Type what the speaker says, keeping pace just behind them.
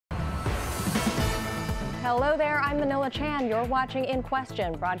Hello there, I'm Manila Chan. You're watching In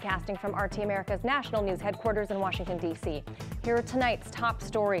Question, broadcasting from RT America's national news headquarters in Washington, D.C. Here are tonight's top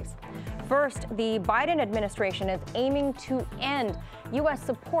stories. First, the Biden administration is aiming to end U.S.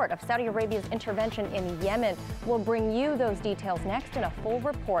 support of Saudi Arabia's intervention in Yemen. We'll bring you those details next in a full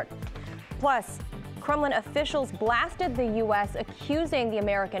report. Plus, Kremlin officials blasted the U.S., accusing the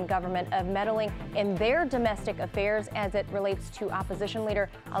American government of meddling in their domestic affairs as it relates to opposition leader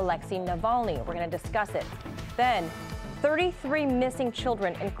Alexei Navalny. We're going to discuss it. Then, 33 missing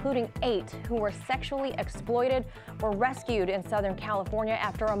children, including 8 who were sexually exploited, were rescued in Southern California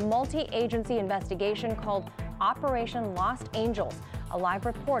after a multi-agency investigation called Operation Lost Angels. A live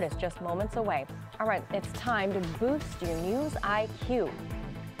report is just moments away. All right, it's time to boost your news IQ.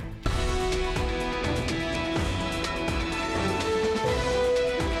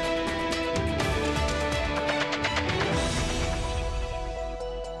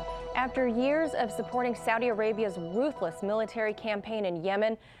 After years of supporting Saudi Arabia's ruthless military campaign in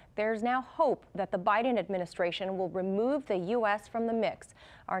Yemen, there's now hope that the Biden administration will remove the U.S. from the mix.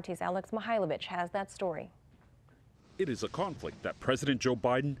 RT's Alex Mihailovich has that story. It is a conflict that President Joe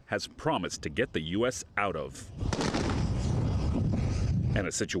Biden has promised to get the U.S. out of. And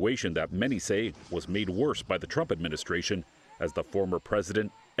a situation that many say was made worse by the Trump administration as the former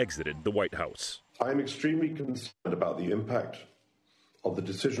president exited the White House. I am extremely concerned about the impact of the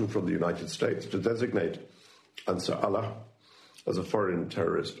decision from the United States to designate Ansar Allah as a foreign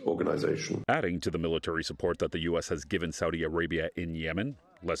terrorist organization. Adding to the military support that the U.S. has given Saudi Arabia in Yemen,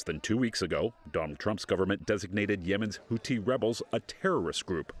 less than 2 weeks ago, Donald Trump's government designated Yemen's Houthi rebels a terrorist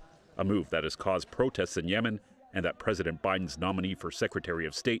group, a move that has caused protests in Yemen and that President Biden's nominee for Secretary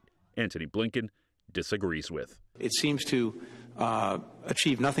of State, Antony Blinken, disagrees with. It seems to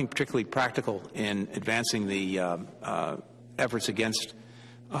achieve nothing particularly practical in advancing the efforts against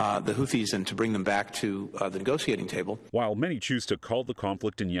the Houthis and to bring them back to the negotiating table. While many choose to call the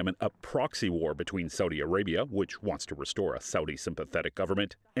conflict in Yemen a proxy war between Saudi Arabia, which wants to restore a Saudi-sympathetic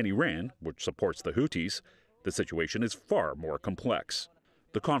government, and Iran, which supports the Houthis, the situation is far more complex.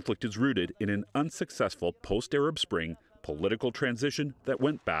 The conflict is rooted in an unsuccessful post-Arab Spring political transition that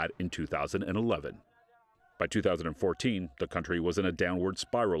went bad in 2011. By 2014, the country was in a downward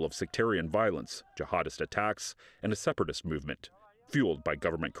spiral of sectarian violence, jihadist attacks, and a separatist movement, fueled by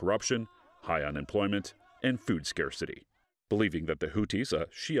government corruption, high unemployment, and food scarcity. Believing that the Houthis, a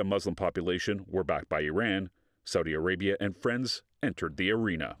Shia Muslim population, were backed by Iran, Saudi Arabia and friends entered the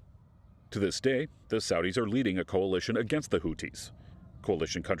arena. To this day, the Saudis are leading a coalition against the Houthis.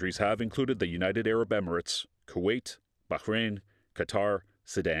 Coalition countries have included the United Arab Emirates, Kuwait, Bahrain, Qatar,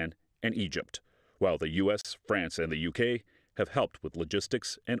 Sudan, and Egypt, while the U.S., France, and the U.K. have helped with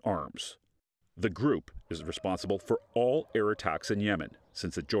logistics and arms. The group is responsible for all air attacks in Yemen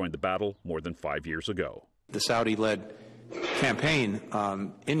since it joined the battle more than 5 years ago. The Saudi-led campaign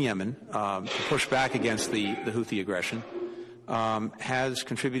in Yemen to push back against the Houthi aggression has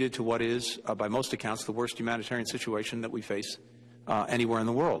contributed to what is, by most accounts, the worst humanitarian situation that we face anywhere in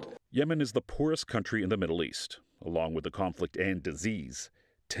the world. Yemen is the poorest country in the Middle East. Along with the conflict and disease,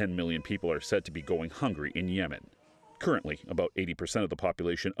 10 million people are said to be going hungry in Yemen. Currently, about 80% of the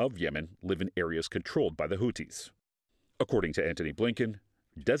population of Yemen live in areas controlled by the Houthis. According to Antony Blinken,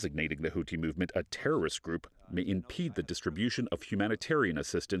 designating the Houthi movement a terrorist group may impede the distribution of humanitarian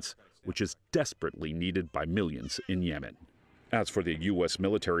assistance, which is desperately needed by millions in Yemen. As for the U.S.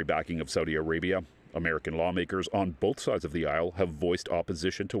 military backing of Saudi Arabia, American lawmakers on both sides of the aisle have voiced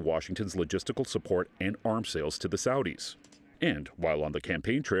opposition to Washington's logistical support and arms sales to the Saudis. And while on the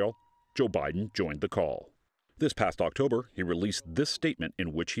campaign trail, Joe Biden joined the call. This past October, he released this statement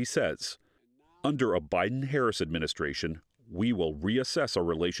in which he says, "Under a Biden-Harris administration, we will reassess our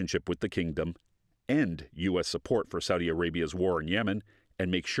relationship with the kingdom, end U.S. support for Saudi Arabia's war in Yemen,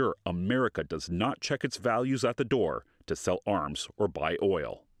 and make sure America does not check its values at the door to sell arms or buy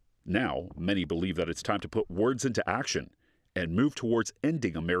oil." Now, many believe that it's time to put words into action and move towards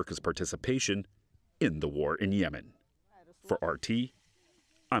ending America's participation in the war in Yemen. For RT,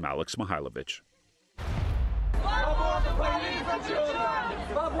 I'm Alex Mihailovich.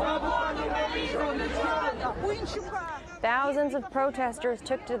 Thousands of protesters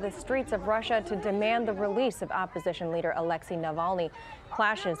took to the streets of Russia to demand the release of opposition leader Alexei Navalny.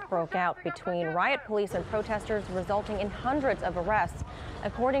 Clashes broke out between riot police and protesters, resulting in hundreds of arrests.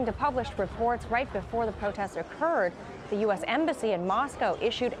 According to published reports, right before the protests occurred, the U.S. Embassy in Moscow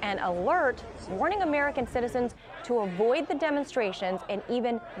issued an alert warning American citizens to avoid the demonstrations and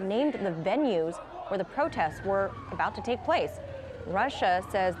even named the venues where the protests were about to take place. Russia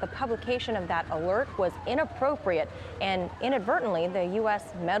says the publication of that alert was inappropriate and inadvertently the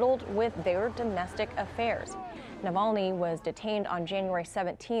U.S. meddled with their domestic affairs. Navalny was detained on January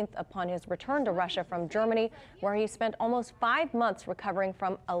 17th upon his return to Russia from Germany, where he spent almost 5 months recovering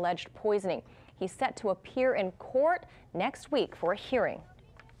from alleged poisoning. He's set to appear in court next week for a hearing.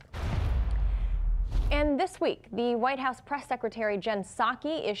 And this week, the White House press secretary Jen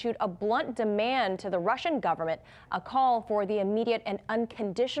Psaki issued a blunt demand to the Russian government, a call for the immediate and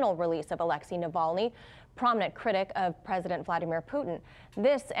unconditional release of Alexei Navalny, prominent critic of President Vladimir Putin.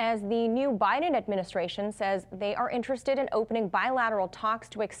 This as the new Biden administration says they are interested in opening bilateral talks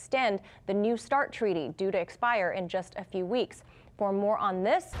to extend the New START treaty due to expire in just a few weeks. For more on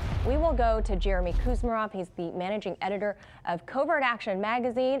this, we will go to Jeremy Kuzmarov. He's the managing editor of Covert Action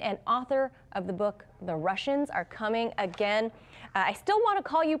magazine and author of the book, The Russians Are Coming Again. I still want to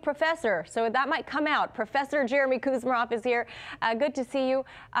call you Professor, so that might come out. Professor Jeremy Kuzmarov is here. Good to see you.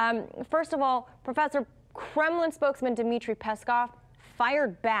 First of all, Professor, Kremlin spokesman Dmitry Peskov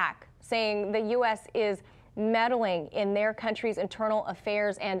fired back, saying the U.S. is meddling in their country's internal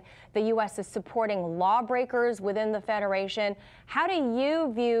affairs and the U.S. is supporting lawbreakers within the Federation. How do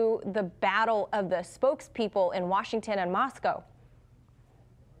you view the battle of the spokespeople in Washington and Moscow?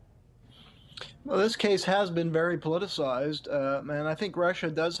 Well, this case has been very politicized, and I think Russia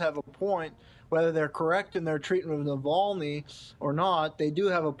does have a point. Whether they're correct in their treatment of Navalny or not, they do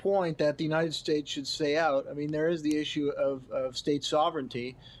have a point that the United States should stay out. I mean, there is the issue of state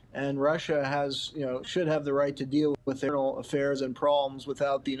sovereignty, and Russia has, should have the right to deal with their internal affairs and problems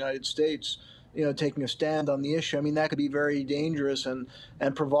without the United States, taking a stand on the issue. I mean, that could be very dangerous and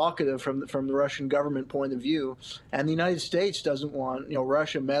provocative from the Russian government point of view. And the United States doesn't want,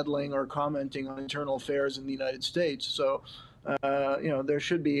 Russia meddling or commenting on internal affairs in the United States. So, there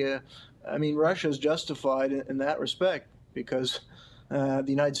should be Russia is justified in that respect because the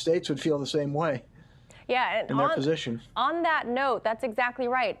United States would feel the same way. Yeah, and in their position. On that note, that's exactly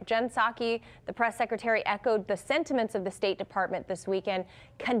right. Jen Psaki, the press secretary, echoed the sentiments of the State Department this weekend,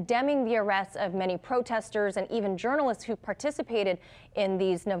 condemning the arrests of many protesters and even journalists who participated in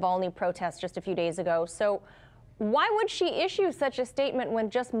these Navalny protests just a few days ago. So why would she issue such a statement when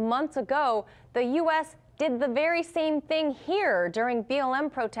just months ago the U.S. did the very same thing here during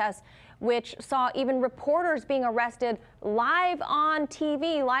BLM protests, which saw even reporters being arrested live on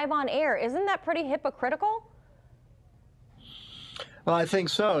TV, live on air? Isn't that pretty hypocritical? Well, I think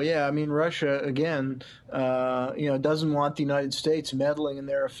so, yeah. I mean, Russia, again, doesn't want the United States meddling in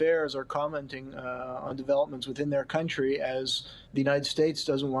their affairs or commenting on developments within their country, as the United States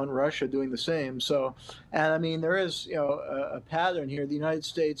doesn't want Russia doing the same. So, and I mean, there is, a pattern here. The United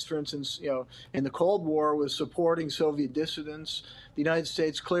States, for instance, in the Cold War was supporting Soviet dissidents. The United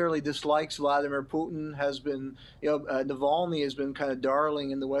States clearly dislikes Vladimir Putin, has been, Navalny has been kind of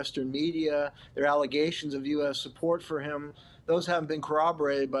darling in the Western media. There are allegations of U.S. support for him. Those haven't been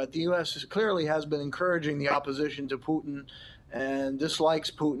corroborated, but the U.S. clearly has been encouraging the opposition to Putin and dislikes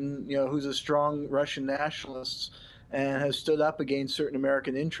Putin, who's a strong Russian nationalist and has stood up against certain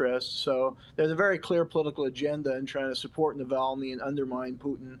American interests. So there's a very clear political agenda in trying to support Navalny and undermine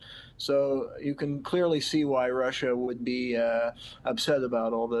Putin. So you can clearly see why Russia would be upset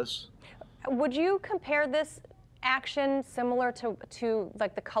about all this. Would you compare this action similar to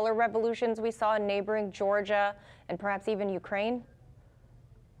like the color revolutions we saw in neighboring Georgia and perhaps even Ukraine?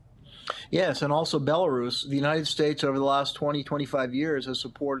 Yes, and also Belarus. The United States over the last 20, 25 years has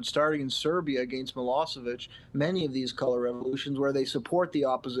supported, starting in Serbia against Milosevic, many of these color revolutions where they support the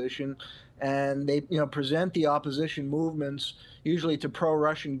opposition and they present the opposition movements usually to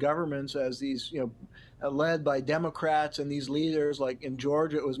pro-Russian governments as these led by Democrats, and these leaders, like in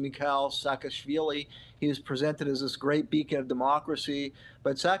Georgia it was Mikhail Saakashvili. He was presented as this great beacon of democracy,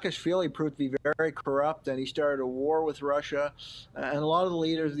 but Saakashvili proved to be very corrupt, and he started a war with Russia. And a lot of the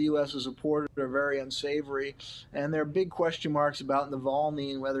leaders the U.S. has supported are very unsavory, and there are big question marks about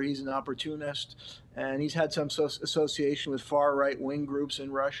Navalny and whether he's an opportunist. And he's had some association with far right-wing groups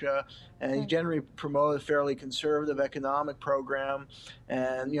in Russia, and he generally promoted a fairly conservative economic program,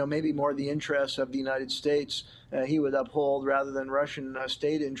 and maybe more the interests of the United States he would uphold rather than Russian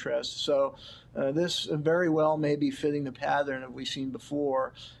state interests. So this very well may be fitting the pattern that we've seen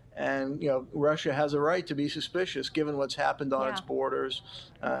before. And Russia has a right to be suspicious, given what's happened on its borders,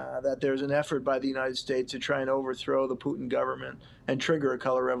 that there's an effort by the United States to try and overthrow the Putin government and trigger a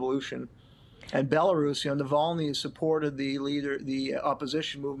color revolution. And Belarus, Navalny has supported the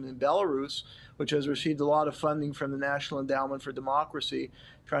opposition movement in Belarus, which has received a lot of funding from the National Endowment for Democracy,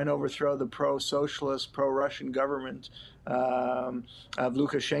 trying to overthrow the pro-socialist, pro-Russian government of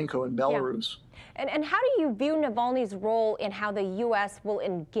Lukashenko in Belarus. Yeah. And how do you view Navalny's role in how the U.S. will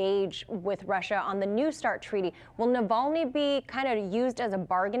engage with Russia on the New START treaty? Will Navalny be kind of used as a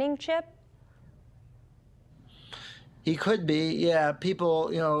bargaining chip? He could be, yeah. People,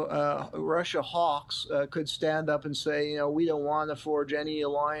 Russia hawks could stand up and say, we don't want to forge any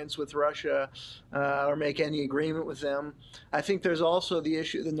alliance with Russia or make any agreement with them. I think there's also the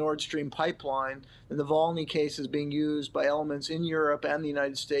issue of the Nord Stream pipeline. The Navalny case is being used by elements in Europe and the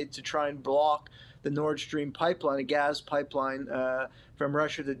United States to try and block the Nord Stream pipeline, a gas pipeline from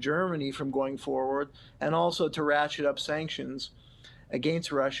Russia to Germany from going forward, and also to ratchet up sanctions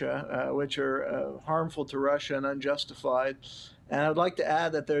against Russia, which are harmful to Russia and unjustified. And I'd like to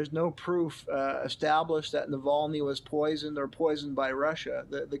add that there's no proof established that Navalny was poisoned or poisoned by Russia.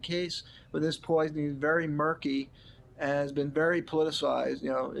 The case with this poisoning is very murky and has been very politicized,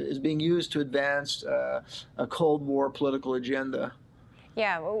 is being used to advance a Cold War political agenda.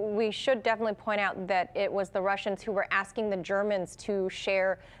 Yeah, we should definitely point out that it was the Russians who were asking the Germans to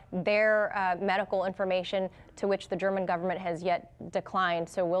share their medical information, to which the German government has yet declined.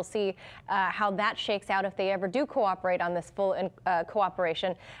 So we'll see how that shakes out if they ever do cooperate on this full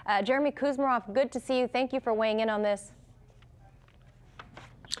cooperation. Jeremy Kuzmarov, good to see you. Thank you for weighing in on this.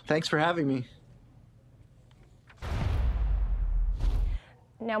 Thanks for having me.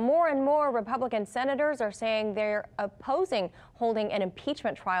 Now, more and more Republican senators are saying they're opposing holding an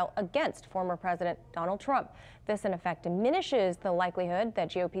impeachment trial against former President Donald Trump. This, in effect, diminishes the likelihood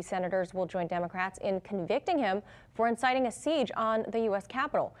that GOP senators will join Democrats in convicting him for inciting a siege on the U.S.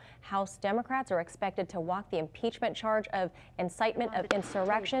 Capitol. House Democrats are expected to walk the impeachment charge of incitement of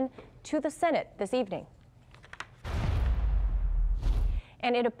insurrection to the Senate this evening.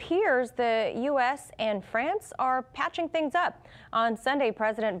 And it appears the U.S. and France are patching things up. On Sunday,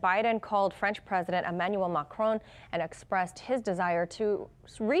 President Biden called French President Emmanuel Macron and expressed his desire to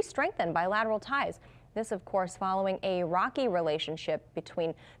re-strengthen bilateral ties. This, of course, following a rocky relationship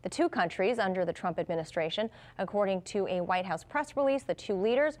between the two countries under the Trump administration. According to a White House press release, the two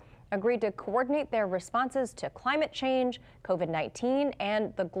leaders agreed to coordinate their responses to climate change, COVID-19,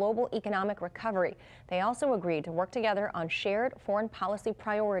 and the global economic recovery. They also agreed to work together on shared foreign policy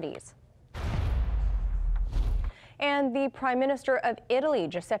priorities. And the Prime Minister of Italy,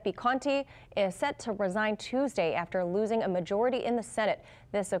 Giuseppe Conte, is set to resign Tuesday after losing a majority in the Senate.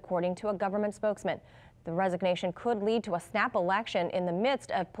 This, according to a government spokesman. The resignation could lead to a snap election in the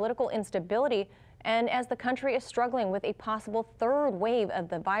midst of political instability and as the country is struggling with a possible third wave of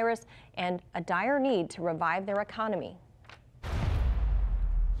the virus and a dire need to revive their economy.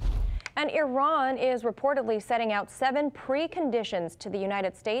 And Iran is reportedly setting out 7 preconditions to the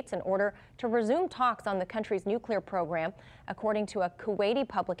United States in order to resume talks on the country's nuclear program. According to a Kuwaiti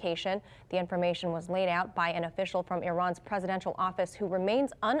publication, the information was laid out by an official from Iran's presidential office who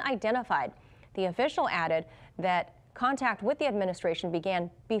remains unidentified. The official added that contact with the administration began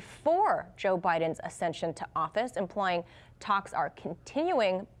before Joe Biden's ascension to office, implying talks are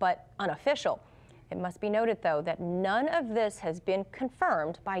continuing but unofficial. It must be noted, though, that none of this has been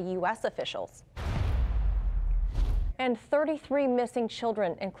confirmed by U.S. officials. And 33 missing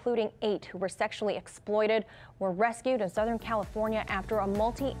children, including 8 who were sexually exploited, were rescued in Southern California after a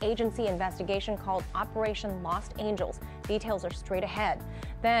multi-agency investigation called Operation Lost Angels. Details are straight ahead.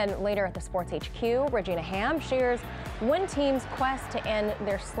 Then later at the Sports HQ, Regina Ham shares one team's quest to end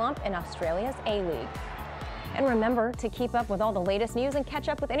their slump in Australia's A-League. And remember to keep up with all the latest news and catch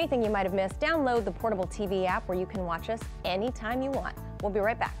up with anything you might have missed. Download the Portable TV app where you can watch us anytime you want. We'll be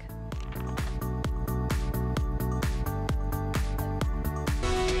right back.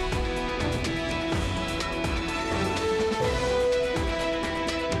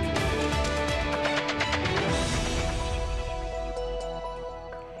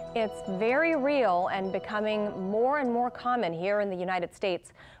 It's very real and becoming more and more common here in the United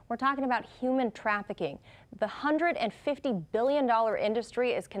States. We're talking about human trafficking. The $150 billion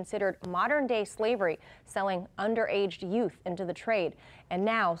industry is considered modern-day slavery, selling underage youth into the trade. And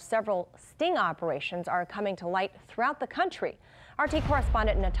now several sting operations are coming to light throughout the country. RT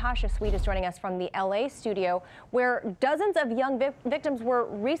correspondent Natasha Sweet is joining us from the LA studio, where dozens of young victims were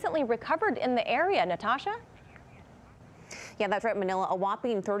recently recovered in the area. Natasha? Yeah, that's right, Manila. A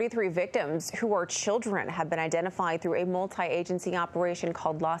whopping 33 victims who are children have been identified through a multi-agency operation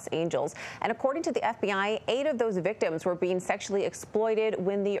called Los Angeles. And according to the FBI, 8 of those victims were being sexually exploited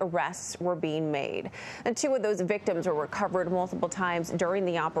when the arrests were being made. And 2 of those victims were recovered multiple times during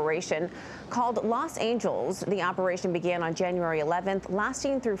the operation. Called Los Angeles, the operation began on January 11th,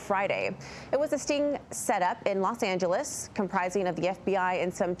 lasting through Friday. It was a sting set up in Los Angeles, comprising of the FBI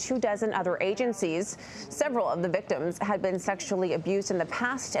and some 24 other agencies. Several of the victims had been sexually abused in the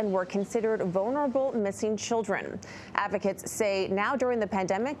past and were considered vulnerable missing children. Advocates say now during the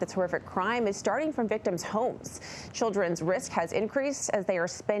pandemic, the horrific crime is starting from victims' homes. Children's risk has increased as they are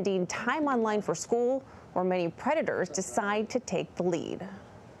spending time online for school, or many predators decide to take the lead.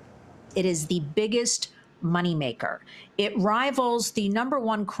 It is the biggest moneymaker. It rivals the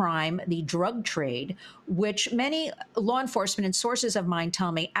 #1 crime, the drug trade, which many law enforcement and sources of mine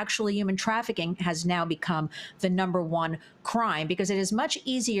tell me actually human trafficking has now become the #1 crime because it is much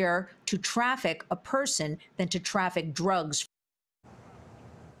easier to traffic a person than to traffic drugs.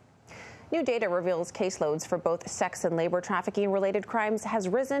 New data reveals caseloads for both sex and labor trafficking related crimes has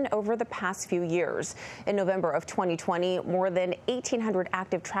risen over the past few years. In November of 2020, more than 1,800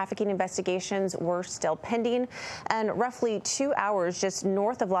 active trafficking investigations were still pending. And roughly 2 hours just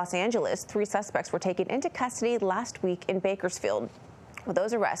north of Los Angeles, 3 suspects were taken into custody last week in Bakersfield. Well,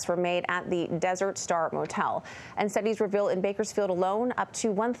 those arrests were made at the Desert Star Motel. And studies reveal in Bakersfield alone, up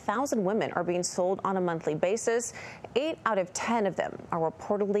to 1,000 women are being sold on a monthly basis. 8 out of 10 of them are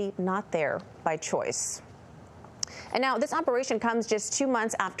reportedly not there by choice. And now this operation comes just 2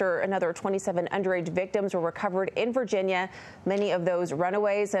 months after another 27 underage victims were recovered in Virginia, many of those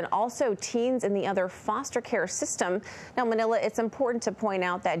runaways and also teens in the other foster care system. Now, Manila, it's important to point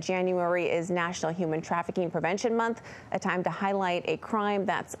out that January is National Human Trafficking Prevention Month, a time to highlight a crime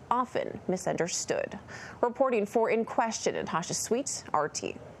that's often misunderstood. Reporting for In Question, Natasha Sweet,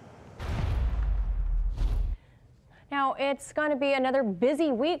 RT. Now, it's going to be another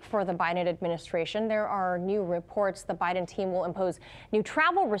busy week for the Biden administration. There are new reports the Biden team will impose new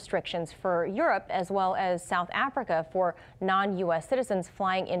travel restrictions for Europe as well as South Africa for non-U.S. citizens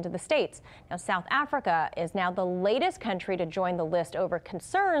flying into the states. Now, South Africa is now the latest country to join the list over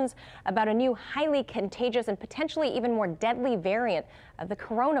concerns about a new highly contagious and potentially even more deadly variant of the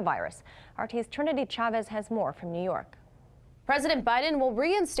coronavirus. RT's Trinity Chavez has more from New York. President Biden will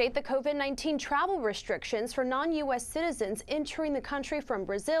reinstate the COVID-19 travel restrictions for non-U.S. citizens entering the country from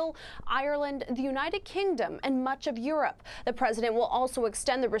Brazil, Ireland, the United Kingdom, and much of Europe. The president will also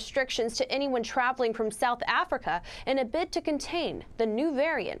extend the restrictions to anyone traveling from South Africa in a bid to contain the new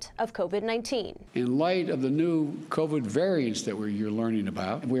variant of COVID-19. In light of the new COVID variants that you're learning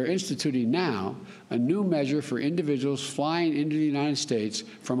about, we're instituting now a new measure for individuals flying into the United States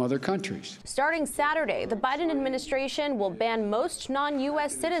from other countries. Starting Saturday, the Biden administration will ban most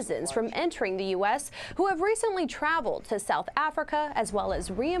non-U.S. citizens from entering the U.S. who have recently traveled to South Africa, as well as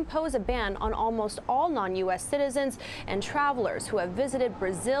reimpose a ban on almost all non-U.S. citizens and travelers who have visited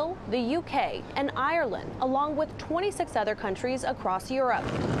Brazil, the U.K., and Ireland, along with 26 other countries across Europe.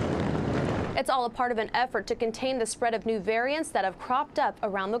 It's all a part of an effort to contain the spread of new variants that have cropped up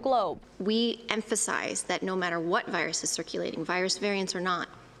around the globe. We emphasize that no matter what virus is circulating, virus variants or not,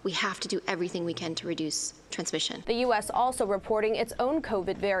 we have to do everything we can to reduce transmission. The U.S. also reporting its own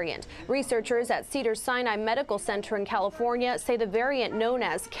COVID variant. Researchers at Cedars-Sinai Medical Center in California say the variant known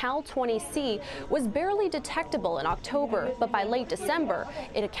as Cal-20C was barely detectable in October, but by late December,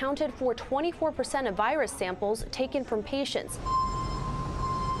 it accounted for 24% of virus samples taken from patients.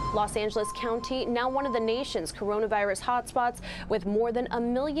 Los Angeles County, now one of the nation's coronavirus hotspots, with more than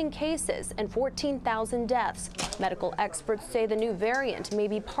 1 million cases and 14,000 deaths. Medical experts say the new variant may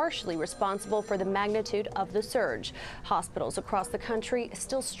be partially responsible for the magnitude of the surge. Hospitals across the country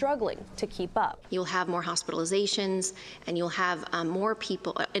still struggling to keep up. You'll have more hospitalizations, and you'll have more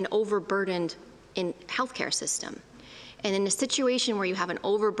people, an overburdened healthcare system. And in a situation where you have an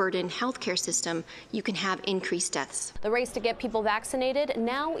overburdened healthcare system, you can have increased deaths. The race to get people vaccinated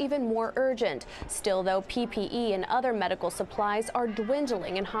now even more urgent. Still, though, PPE and other medical supplies are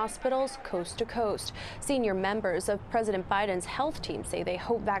dwindling in hospitals coast to coast. Senior members of President Biden's health team say they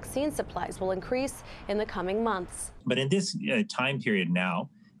hope vaccine supplies will increase in the coming months. But in this time period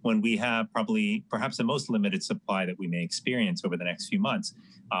now, when we have perhaps the most limited supply that we may experience over the next few months,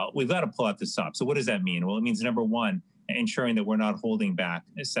 we've got to pull out the stop. So what does that mean? Well, it means, number one, ensuring that we're not holding back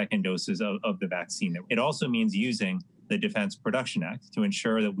second doses of the vaccine. It also means using the Defense Production Act to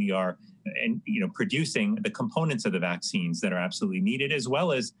ensure that we are producing the components of the vaccines that are absolutely needed, as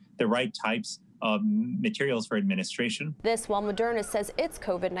well as the right types materials for administration. This while Moderna says its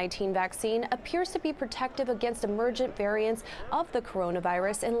COVID-19 vaccine appears to be protective against emergent variants of the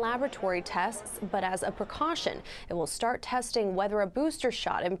coronavirus in laboratory tests, but as a precaution, it will start testing whether a booster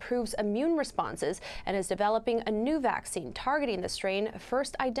shot improves immune responses and is developing a new vaccine targeting the strain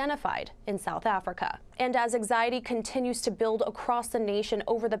first identified in South Africa. And as anxiety continues to build across the nation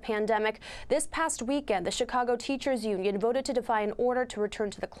over the pandemic, this past weekend, the Chicago Teachers Union voted to defy an order to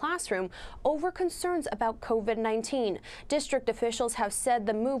return to the classroom over concerns about COVID-19. District officials have said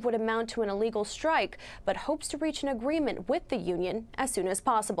the move would amount to an illegal strike, but hopes to reach an agreement with the union as soon as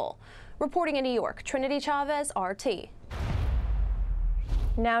possible. Reporting in New York, Trinity Chavez, RT.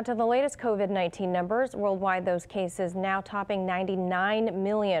 Now to the latest COVID-19 numbers. Worldwide, those cases now topping 99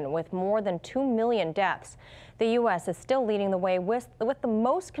 million, with more than 2 million deaths. The U.S. is still leading the way with the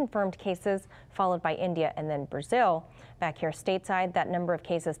most confirmed cases, followed by India and then Brazil. Back here stateside, that number of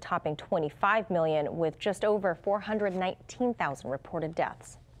cases topping 25 million, with just over 419,000 reported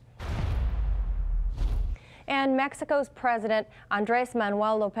deaths. And Mexico's President Andrés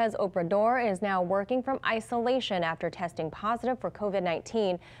Manuel López Obrador is now working from isolation after testing positive for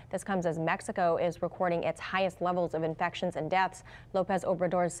COVID-19. This comes as Mexico is recording its highest levels of infections and deaths. López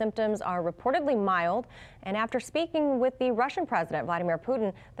Obrador's symptoms are reportedly mild. And after speaking with the Russian President Vladimir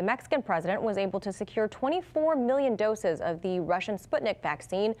Putin, the Mexican president was able to secure 24 million doses of the Russian Sputnik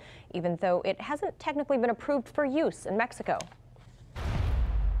vaccine, even though it hasn't technically been approved for use in Mexico.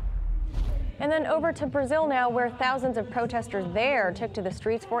 And then over to Brazil now, where thousands of protesters there took to the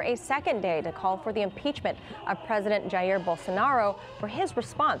streets for a second day to call for the impeachment of President Jair Bolsonaro for his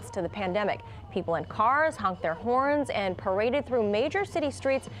response to the pandemic. People in cars honked their horns and paraded through major city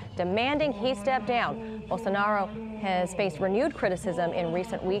streets demanding he step down. Bolsonaro has faced renewed criticism in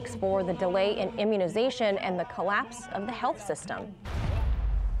recent weeks for the delay in immunization and the collapse of the health system.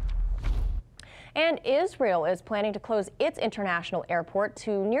 And Israel is planning to close its international airport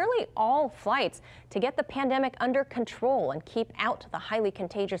to nearly all flights to get the pandemic under control and keep out the highly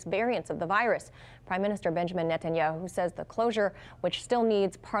contagious variants of the virus. Prime Minister Benjamin Netanyahu says the closure, which still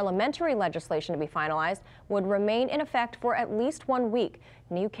needs parliamentary legislation to be finalized, would remain in effect for at least 1 week.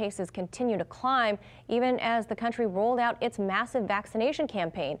 New cases continue to climb, even as the country rolled out its massive vaccination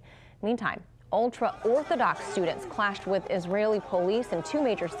campaign. Meantime, ultra-Orthodox students clashed with Israeli police in 2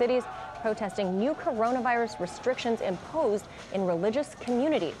 major cities, protesting new coronavirus restrictions imposed in religious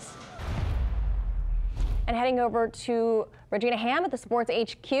communities. And heading over to Regina Ham at the Sports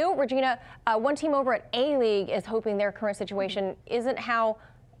HQ. Regina, one team over at A-League is hoping their current situation isn't how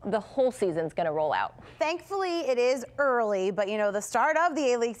the whole season's going to roll out. Thankfully, it is early, but the start of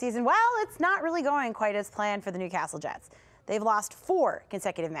the A-League season, well, it's not really going quite as planned for the Newcastle Jets. They've lost 4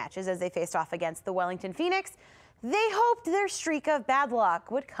 consecutive matches as they faced off against the Wellington Phoenix. They hoped their streak of bad luck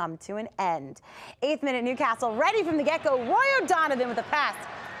would come to an end. 8th minute Newcastle ready from the get-go. Roy O'Donovan with a pass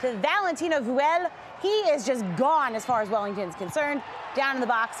to Valentino Vuel. He is just gone as far as Wellington's concerned. Down in the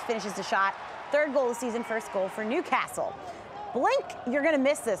box, finishes the shot. 3rd goal of the season, 1st goal for Newcastle. Blink, you're going to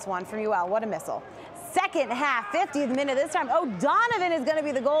miss this one from UL. What a missile. 2nd half, 50th minute. This time, O'Donovan is going to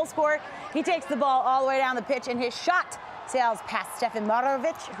be the goal scorer. He takes the ball all the way down the pitch, and his shot sails past Stefan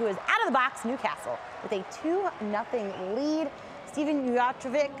Marovic, who is out of the box. Newcastle with a 2-0 lead. Steven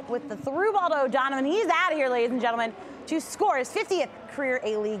Jujovic with the through ball to O'Donovan. He's out of here, ladies and gentlemen, to score his 50th career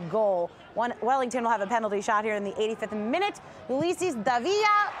A-League goal. Wellington will have a penalty shot here in the 85th minute. Ulises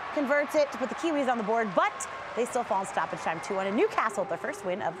Davia converts it to put the Kiwis on the board, but they still fall in stoppage time 2-1, and Newcastle their first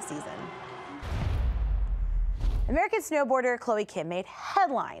win of the season. American snowboarder Chloe Kim made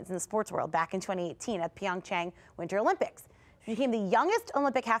headlines in the sports world back in 2018 at Pyeongchang Winter Olympics. She became the youngest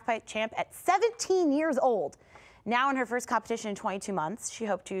Olympic halfpipe champ at 17 years old. Now in her first competition in 22 months, she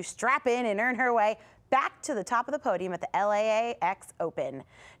hoped to strap in and earn her way back to the top of the podium at the LAX Open.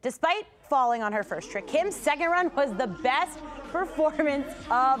 Despite falling on her first trick, Kim's second run was the best performance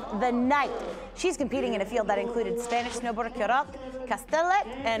of the night. She's competing in a field that included Spanish snowboarder Queralt Castellet,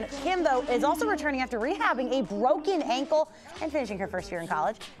 and Kim, though, is also returning after rehabbing a broken ankle and finishing her first year in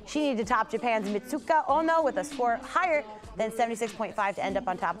college. She needed to top Japan's Mitsuka Ono with a score higher than 76.5 to end up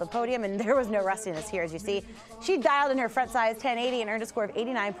on top of the podium, and there was no rustiness here, as you see. She dialed in her front size 1080 and earned a score of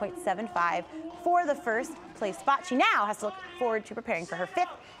 89.75 for the first place spot. She now has to look forward to preparing for her 5th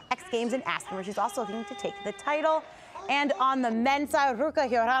X Games in Aspen, where she's also looking to take the title. And on the men's side, Ruka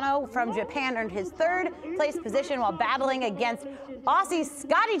Hirano from Japan earned his 3rd place position while battling against Aussie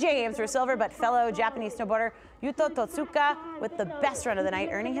Scotty James for silver, but fellow Japanese snowboarder Yuto Totsuka with the best run of the night,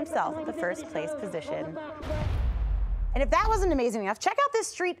 earning himself the 1st place position. And if that wasn't amazing enough, check out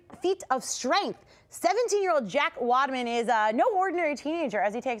this feat of strength. 17-year-old Jack Wadman is no ordinary teenager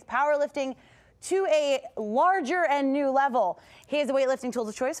as he takes powerlifting to a larger and new level. His weightlifting tools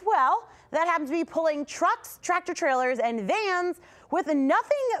of choice, well, that happens to be pulling trucks, tractor trailers, and vans with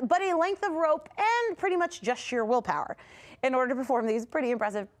nothing but a length of rope and pretty much just sheer willpower. In order to perform these pretty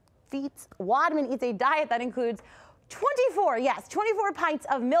impressive feats, Wadman eats a diet that includes 24 pints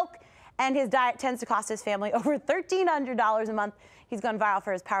of milk, and his diet tends to cost his family over $1,300 a month. He's gone viral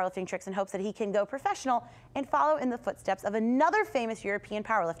for his powerlifting tricks in hopes that he can go professional and follow in the footsteps of another famous European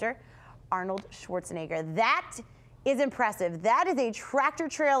powerlifter, Arnold Schwarzenegger. That is impressive. That is a tractor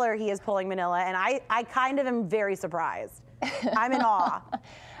trailer he is pulling, Manila, and I kind of am very surprised. I'm in awe.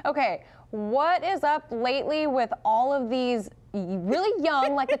 Okay, what is up lately with all of these really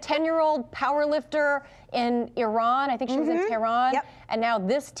young, like a 10-year-old powerlifter in Iran? I think she was in Tehran. Yep. And now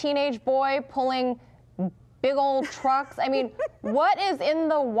this teenage boy pulling big old trucks. I mean, what is in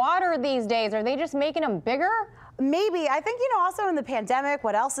the water these days? Are they just making them bigger? Maybe. I think, also in the pandemic,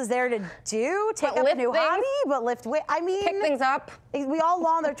 what else is there to do? Take up a new hobby, but lift weight. I mean, pick things up. We all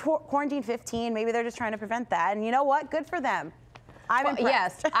long they're quarantine 15. Maybe they're just trying to prevent that. And you know what? Good for them. I'm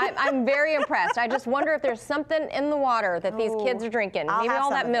impressed. Yes, I'm very impressed. I just wonder if there's something in the water that these kids are drinking. Maybe all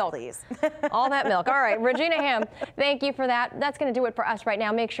that milk. Please. All that milk. All right, Regina Ham, thank you for that. That's going to do it for us right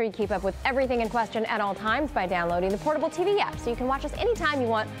now. Make sure you keep up with everything in question at all times by downloading the Portable TV app so you can watch us anytime you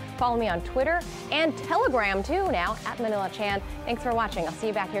want. Follow me on Twitter and Telegram too now at Manila Chan. Thanks for watching. I'll see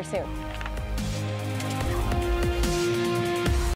you back here soon.